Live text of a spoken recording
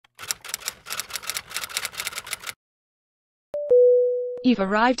You've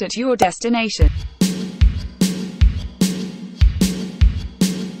arrived at your destination.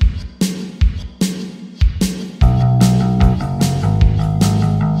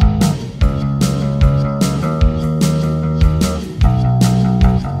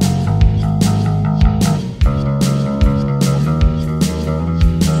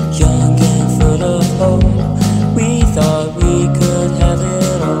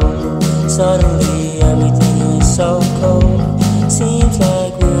 Suddenly everything is so cold. Seems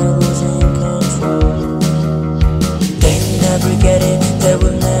like we're losing control. They never get it, they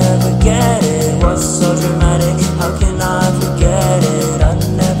will never get it. What's so dramatic? How can I forget it? I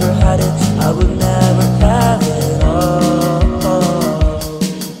never had it, I will never have it.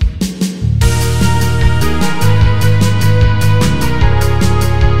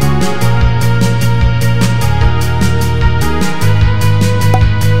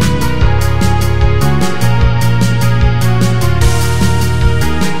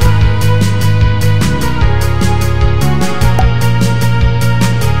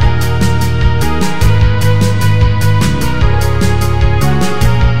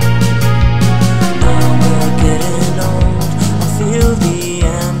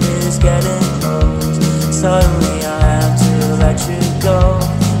 Suddenly I have to let you go.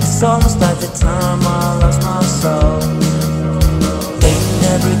 It's almost like the time I lost my soul. They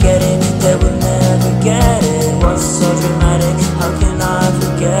never get it, they will never get it. What's so dramatic? How can I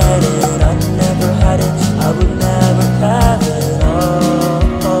forget it? I never had it, I will never have it.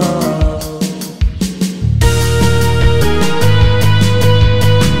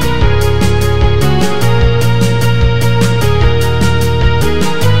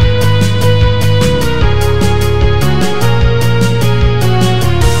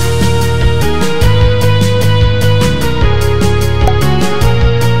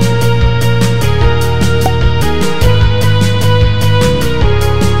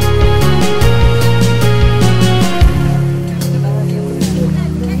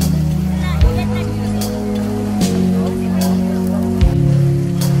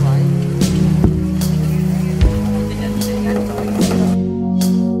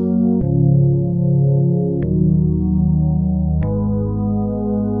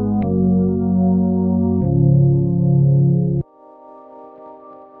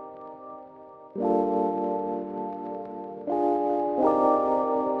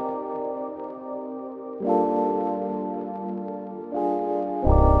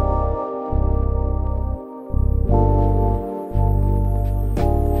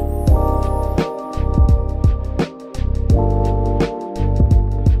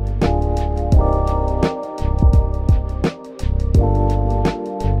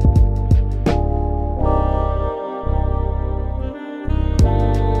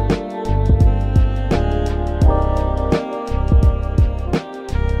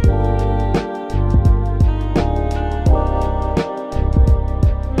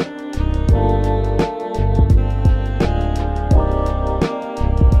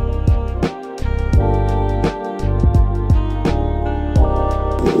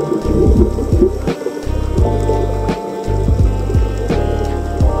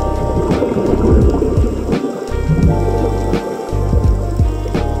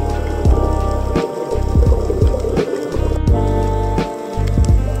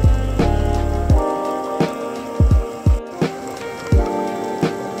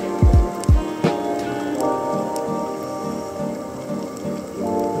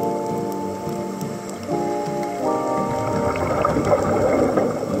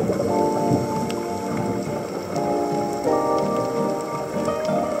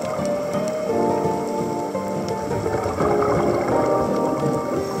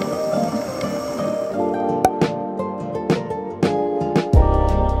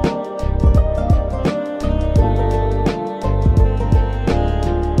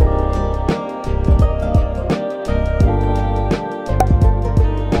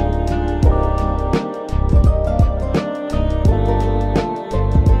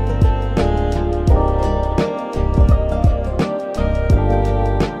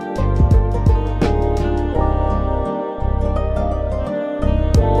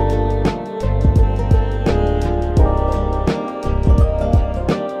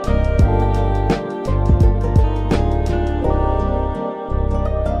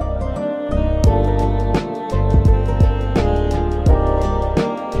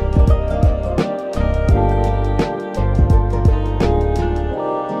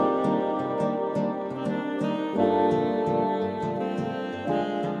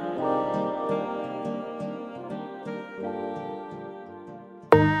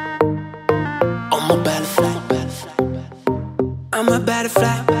 I'm a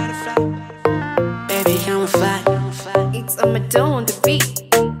butterfly. Baby, I'm a fly. It's a Madonna on the beat.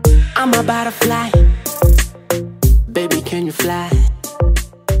 I'm a butterfly. Baby, can you fly?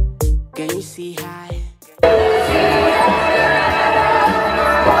 Can you see high?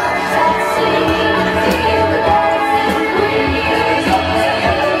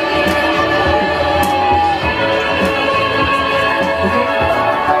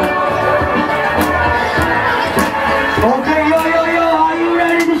 Okay, yo, are you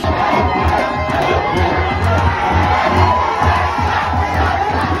ready to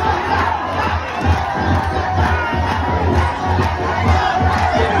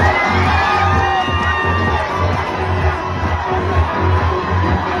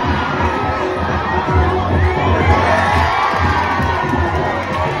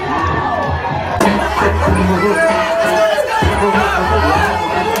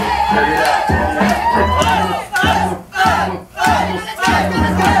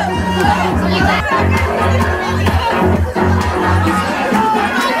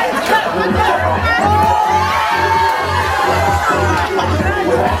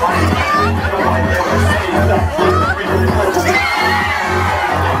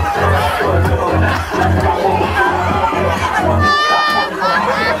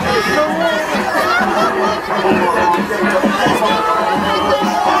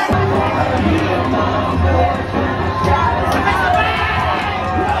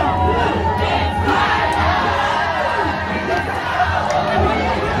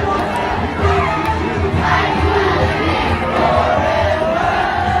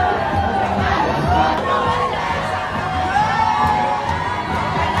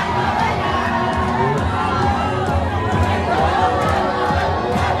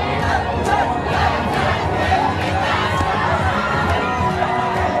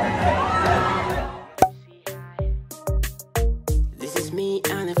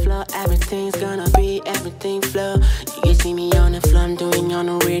everything's gonna be everything flow. You can see me on the floor, I'm doing on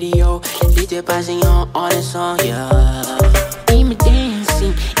the radio. DJ passing on all the songs, yeah. Hear me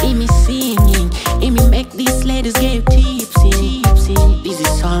dancing, hear me singing, hear me make these ladies get tipsy. This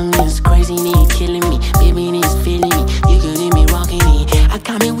is song is crazy, need killing me. Baby, it's feeling me. You can hear me rocking it. I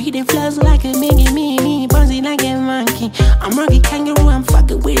come in with the flows like a mini, buzzing like a monkey. I'm rocking kangaroo, I'm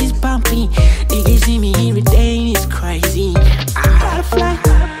fucking with this bumpy. You can see me every day, it's crazy. Butterfly,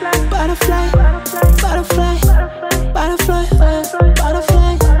 butterfly, butterfly, butterfly, butterfly,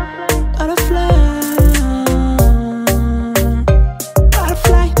 butterfly, butterfly,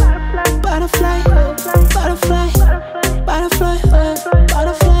 butterfly, butterfly, butterfly,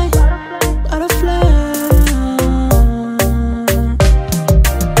 butterfly, butterfly.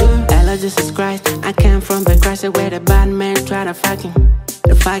 Hello, Jesus Christ, I came from the grass where the bad man try to fucking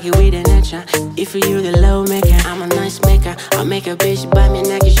fuck it with the nature. If you the low maker, I'm a nice maker. I'll make a bitch buy me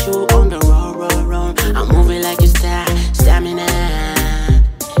Nike shoe on the road. I'm moving like a star, stamina.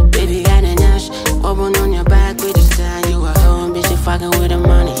 Baby got a nash, open on your back with the style. You a hoe, bitch, you fucking with the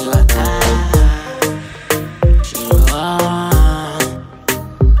money. You a she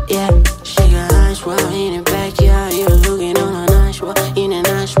yeah, she got a nice wall in the backyard. You looking on a nice wall, in a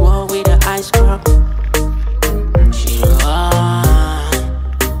nice wall with the ice crop. She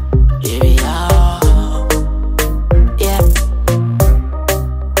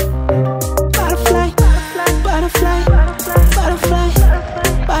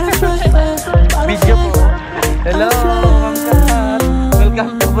Hello, Angkat.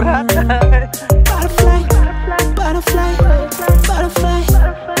 Welcome to Boracay. Butterfly, butterfly, butterfly,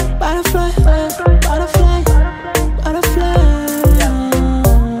 butterfly, butterfly, butterfly.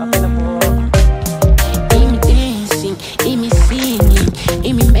 Hear me dancing, hear me singing,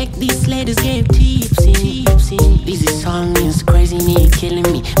 hear me make these ladies get tipsy. This song is crazy, need killing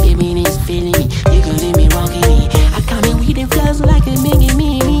me. Baby, it's feeling me. You can hear me rocking it. I come in with the flows like a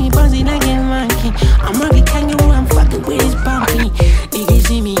mini, buzzing like a monkey. I'm rocking kangaroo, I'm fucking with this bumpy. You can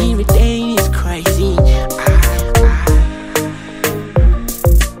see me every day, it's crazy.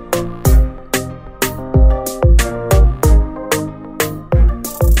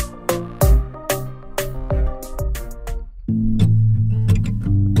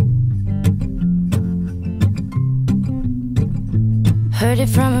 Heard it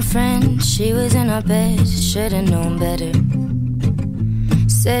from a friend, she was in our bed, should've known better.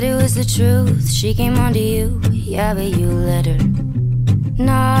 Said it was the truth, she came onto you, yeah, but you let her.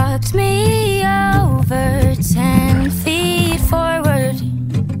 Knocked me over 10 feet forward.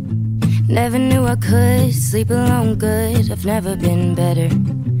 Never knew I could sleep alone good, I've never been better.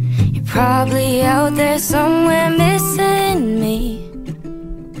 You're probably out there somewhere missing me.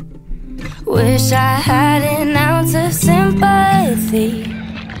 Wish I had an hour ounce of sympathy.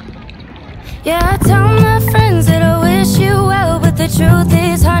 Yeah, I tell my friends that I wish you well, but the truth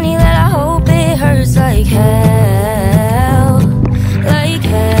is, honey, that I hope it hurts like hell. Like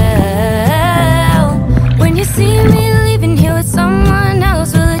hell. When you see me leaving here with someone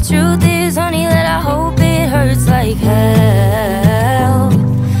else, well, the truth is, honey, that I hope it hurts like hell.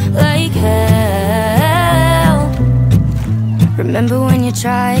 Like hell. Remember when you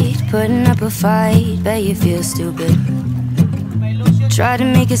tried putting up a fight? Bet you feel stupid. Tried to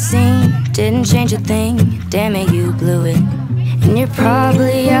make a scene, didn't change a thing. Damn it, you blew it. And you're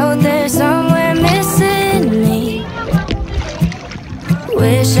probably out there somewhere missing me.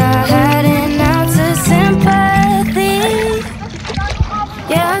 Wish I had an ounce of sympathy.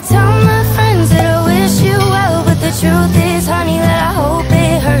 Yeah, I tell my friends that I wish you well, but the truth is, honey, that I hope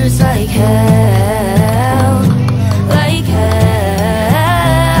it hurts like hell. Like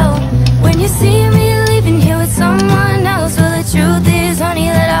hell. When you see me leaving here with someone else, well, the truth is, honey,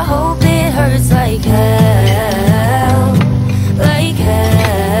 that I hope it hurts like hell. Like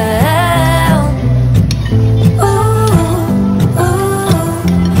hell. Ooh, ooh,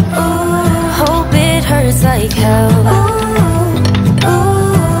 ooh. Hope it hurts like hell. Ooh,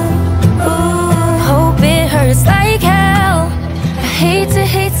 ooh, ooh. Hope it hurts like hell. I hate to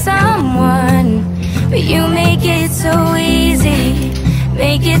hate someone, but you make it so easy.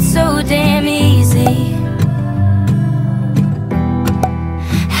 Make it so damn easy.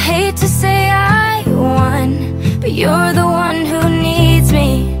 Hate to say I won, but you're the one who needs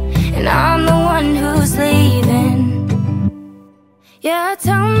me, and I'm the one who's leaving. Yeah, I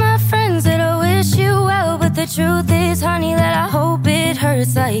tell my friends that I wish you well, but the truth is, honey, that I hope it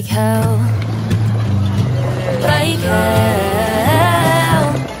hurts like hell. Like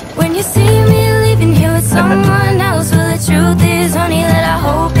hell. When you see me leaving here with someone else, well, the truth is, honey, that I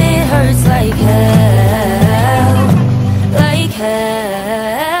hope it hurts like hell. Like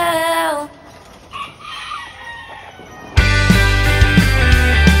hell.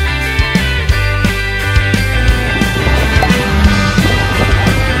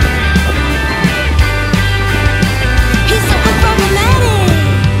 He's so unproblematic.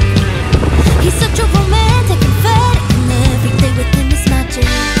 He's such a romantic and fat, and every day with him is magic.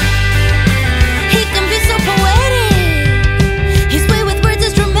 He can be so poetic. His way with words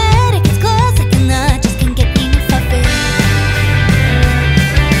is dramatic. It's classic, and I just can't get enough of it.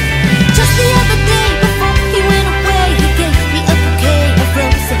 Just the other day, before he went away, he gave me a bouquet of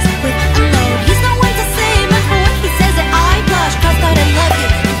roses with a note. He's not one to say much, but when he says that I blush, 'cause that I love you,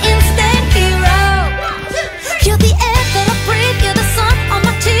 an instant hero. You're the air that I breathe, you're the sun on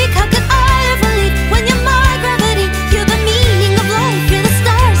my cheek. How could I ever leave when you're my gravity? You're the meaning of life, you're the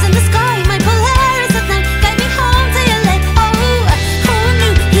stars in the sky, my Polaris at night. Guide me home to your light. Oh, who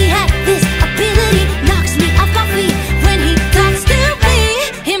knew he had this ability? Knocks me off my feet when he talks to me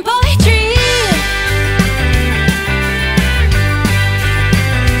in poetry.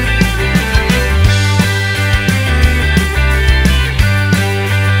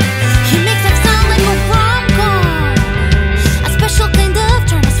 He makes life sound like a rom-com, a special kind of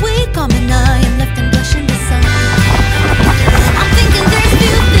charm, a sweet calm, and I am left and blushing the sun. I'm thinking there's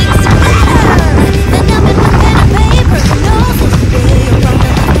few things better than having a pen and paper. Who knows if today or wrong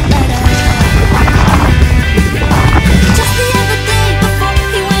the letter. Just the other day, before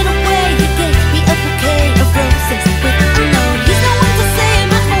he went away, he gave me a bouquet of roses with a note. He's not one to say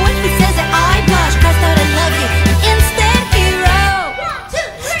much, but when he says that I blush, 'cause that I love you, an instant hero.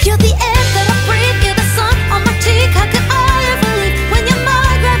 You're the air that I breathe, you're the sun on my cheek. How could I ever leave when you're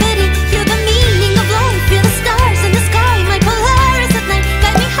my gravity? You're the meaning of life, you're the stars in the sky, my Polaris at night.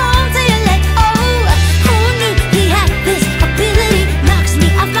 Guide me home to your light. Oh, who knew he had this ability? Knocks me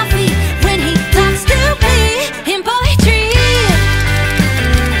off my feet when he talks to me in poetry.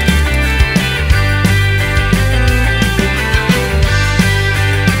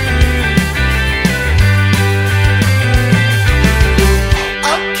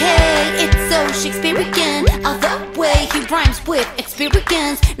 Okay, it's so Shakespearean, all the way he rhymes with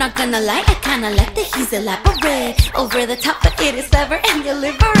experience. Not gonna lie, I kinda like that he's elaborate, over the top, but it is clever and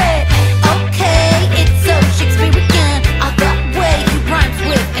deliberate. Okay, it's so